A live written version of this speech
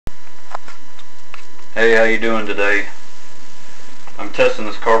Hey, how you doing today? I'm testing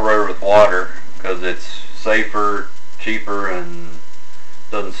this carburetor with water because it's safer, cheaper, and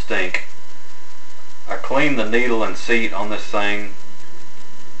doesn't stink. I cleaned the needle and seat on this thing,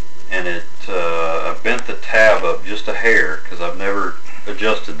 and I bent the tab up just a hair because I've never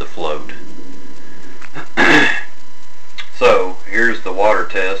adjusted the float. So here's the water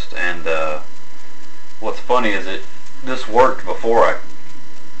test, and what's funny is this worked before I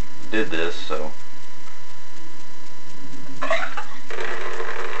did this, so.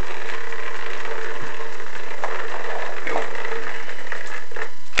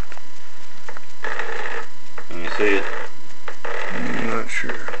 Can you see it? I'm not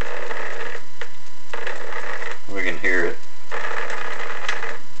sure. We can hear it.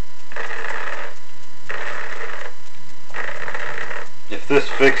 If this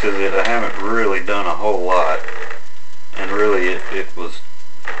fixes it, I haven't really done a whole lot, and really it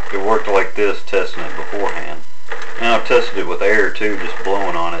worked like this testing it beforehand. And I've tested it with air too, just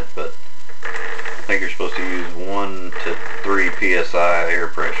blowing on it, but I think you're supposed to use 1 to 3 psi air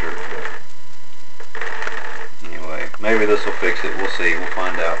pressure. Anyway, maybe this will fix it. We'll see. We'll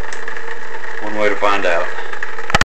find out. One way to find out.